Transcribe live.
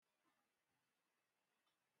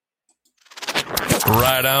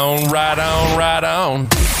Right on, right on, right on.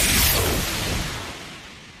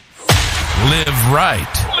 Live right.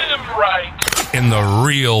 Live right. In the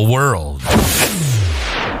real world.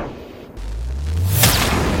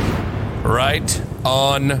 Right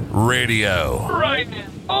on radio. Right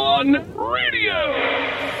on radio.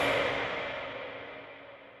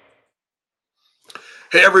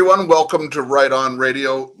 Hey everyone, welcome to Right On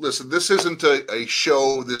Radio. Listen, this isn't a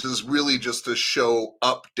show. This is really just a show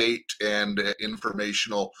update and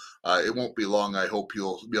informational. It won't be long. I hope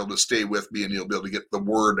you'll be able to stay with me and you'll be able to get the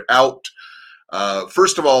word out.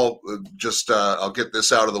 First of all, I'll get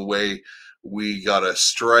this out of the way. We got a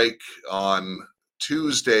strike on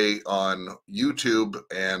Tuesday on YouTube,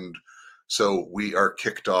 and so we are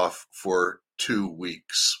kicked off for 2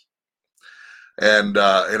 weeks. And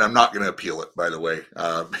I'm not going to appeal it, by the way,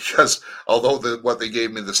 because although what they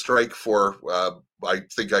gave me the strike for, I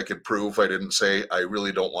think I could prove I didn't say. I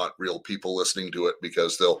really don't want real people listening to it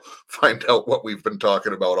because they'll find out what we've been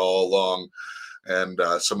talking about all along and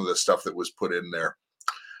some of the stuff that was put in there.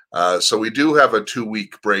 So we do have a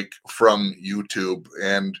 2-week break from YouTube.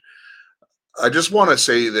 And I just want to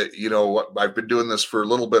say that, you know, I've been doing this for a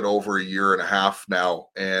little bit over a year and a half now,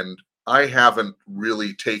 and I haven't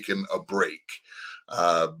really taken a break.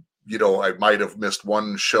 You know, I might have missed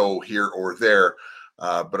one show here or there,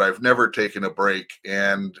 but I've never taken a break.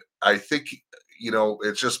 And I think, you know,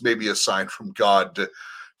 it's just maybe a sign from God to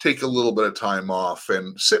take a little bit of time off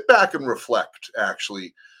and sit back and reflect,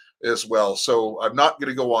 actually, as well. So I'm not going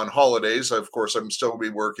to go on holidays. Of course, I'm still be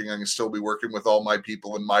working. I can still be working with all my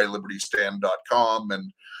people in mylibertystand.com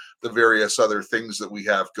and the various other things that we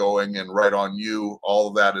have going, and Right On You. All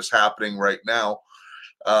of that is happening right now.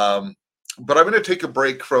 But I'm going to take a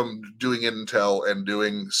break from doing Intel and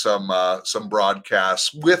doing some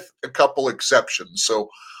broadcasts, with a couple exceptions. So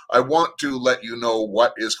I want to let you know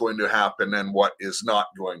what is going to happen and what is not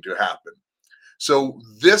going to happen. So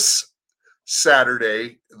this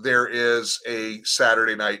Saturday, there is a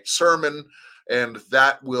Saturday night sermon, and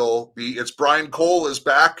that will be, it's Brian Cole is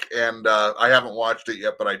back, and I haven't watched it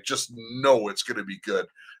yet, but I just know it's going to be good.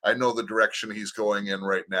 I know the direction he's going in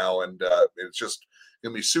right now, and it's just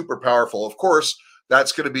going to be super powerful. Of course,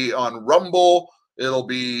 that's going to be on Rumble. It'll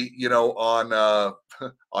be, you know, on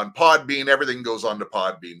on Podbean. Everything goes on to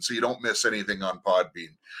Podbean, so you don't miss anything on Podbean.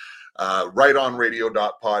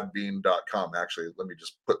 Rightonradio.podbean.com. Actually, let me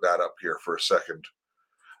just put that up here for a second.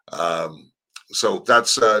 So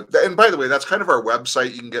that's, and by the way, that's kind of our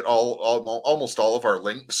website. You can get almost all of our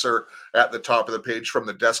links are at the top of the page from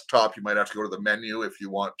the desktop. You might have to go to the menu if you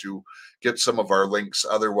want to get some of our links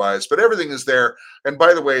otherwise, but everything is there. And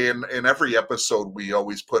by the way, in every episode, we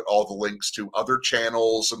always put all the links to other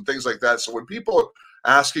channels and things like that. So when people are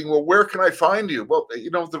asking, well, where can I find you? Well,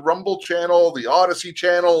 you know, the Rumble channel, the Odyssey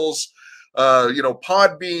channels, you know,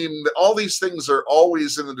 Podbean, all these things are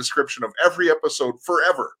always in the description of every episode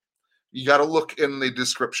forever. You got to look in the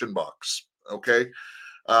description box, okay?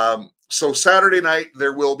 So Saturday night,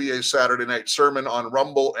 there will be a Saturday night sermon on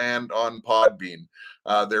Rumble and on Podbean.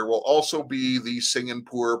 There will also be the Singin'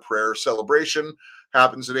 Poor prayer celebration,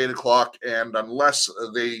 happens at 8 o'clock, and unless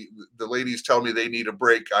the ladies tell me they need a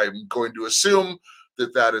break, I'm going to assume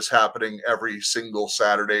that is happening every single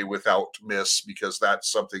Saturday without miss, because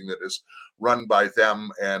that's something that is run by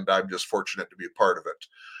them, and I'm just fortunate to be a part of it.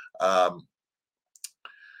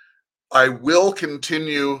 I will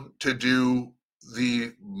continue to do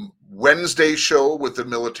the Wednesday show with the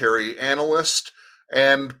military analyst,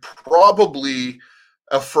 and probably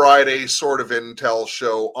a Friday sort of Intel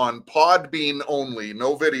show on Podbean only,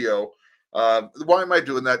 no video. Why am I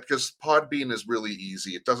doing that? Because Podbean is really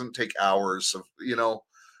easy. It doesn't take hours of, you know,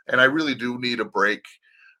 and I really do need a break.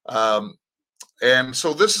 And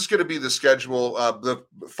so this is going to be the schedule. The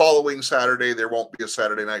following Saturday, there won't be a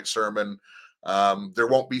Saturday night sermon. There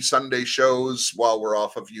won't be Sunday shows while we're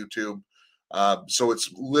off of YouTube. So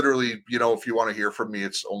it's literally, you know, if you want to hear from me,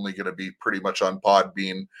 it's only going to be pretty much on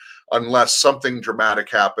Podbean, unless something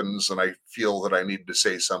dramatic happens and I feel that I need to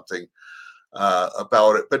say something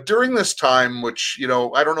about it. But during this time, which, you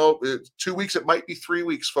know, I don't know, 2 weeks, it might be 3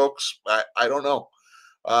 weeks, folks. I don't know.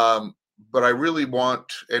 But I really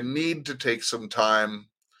want and need to take some time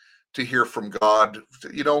to hear from God.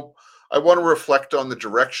 You know, I want to reflect on the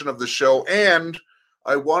direction of the show, and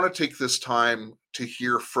I want to take this time to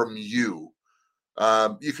hear from you.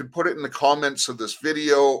 You can put it in the comments of this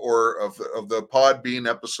video or of the Podbean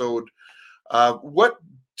episode. What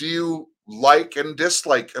do you like and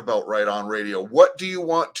dislike about Right On Radio? What do you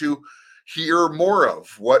want to hear more of?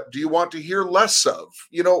 What do you want to hear less of?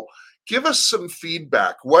 You know, give us some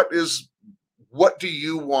feedback. What do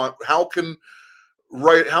you want? How can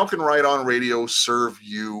how can Right On Radio serve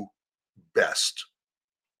you best?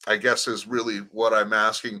 I guess is really what I'm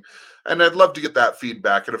asking. And I'd love to get that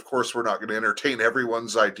feedback. And of course, we're not going to entertain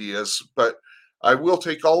everyone's ideas, but I will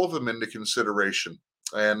take all of them into consideration.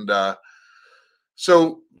 And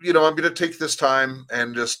so, I'm going to take this time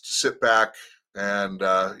and just sit back and,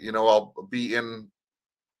 I'll be in,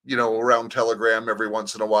 around Telegram every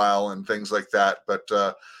once in a while and things like that. But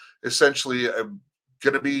essentially, I'm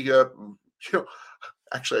going to be,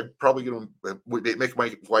 actually, I'm probably going to make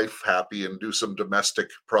my wife happy and do some domestic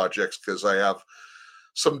projects because I have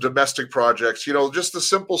some domestic projects, just the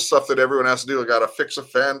simple stuff that everyone has to do. I got to fix a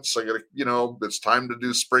fence. I got to, it's time to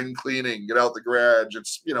do spring cleaning, get out the garage.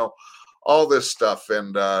 It's, all this stuff.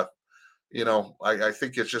 And, I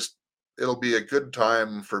think it'll be a good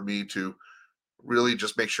time for me to really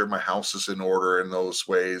just make sure my house is in order in those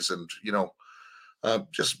ways and,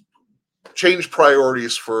 just change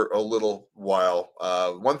priorities for a little while.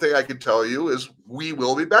 One thing I can tell you is we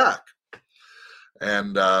will be back.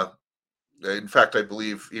 And in fact, I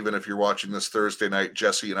believe even if you're watching this Thursday night,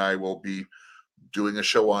 Jesse and I will be doing a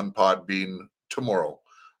show on Podbean tomorrow,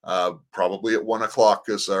 probably at 1:00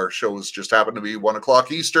 because our shows just happen to be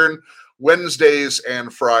 1:00 Eastern, Wednesdays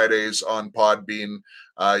and Fridays on Podbean.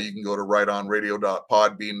 You can go to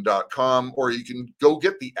rightonradio.podbean.com, or you can go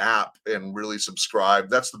get the app and really subscribe.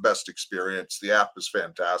 That's the best experience. The app is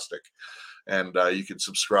fantastic. And you can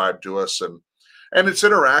subscribe to us. And it's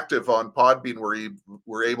interactive on Podbean where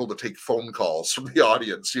we're able to take phone calls from the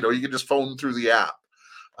audience. You can just phone through the app.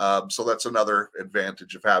 So that's another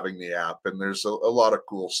advantage of having the app. And there's a lot of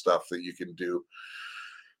cool stuff that you can do.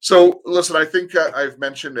 So listen, I think I've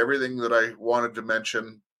mentioned everything that I wanted to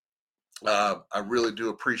mention. I really do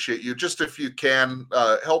appreciate you. Just if you can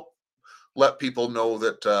help let people know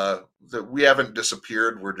that we haven't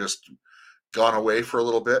disappeared. We're just gone away for a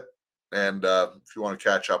little bit. And if you want to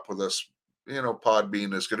catch up with us,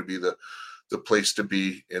 Podbean is going to be the place to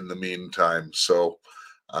be in the meantime. So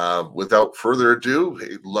without further ado,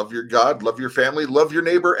 hey, love your God, love your family, love your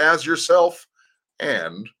neighbor as yourself,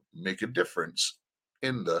 and make a difference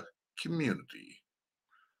in the community.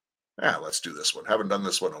 Let's do this one. Haven't done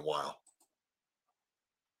this one in a while.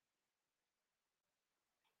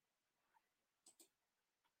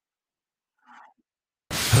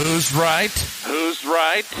 Who's right? Who's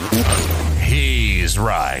right? He's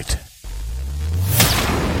right.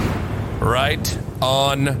 Right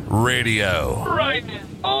on Radio. Right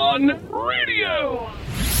on Radio.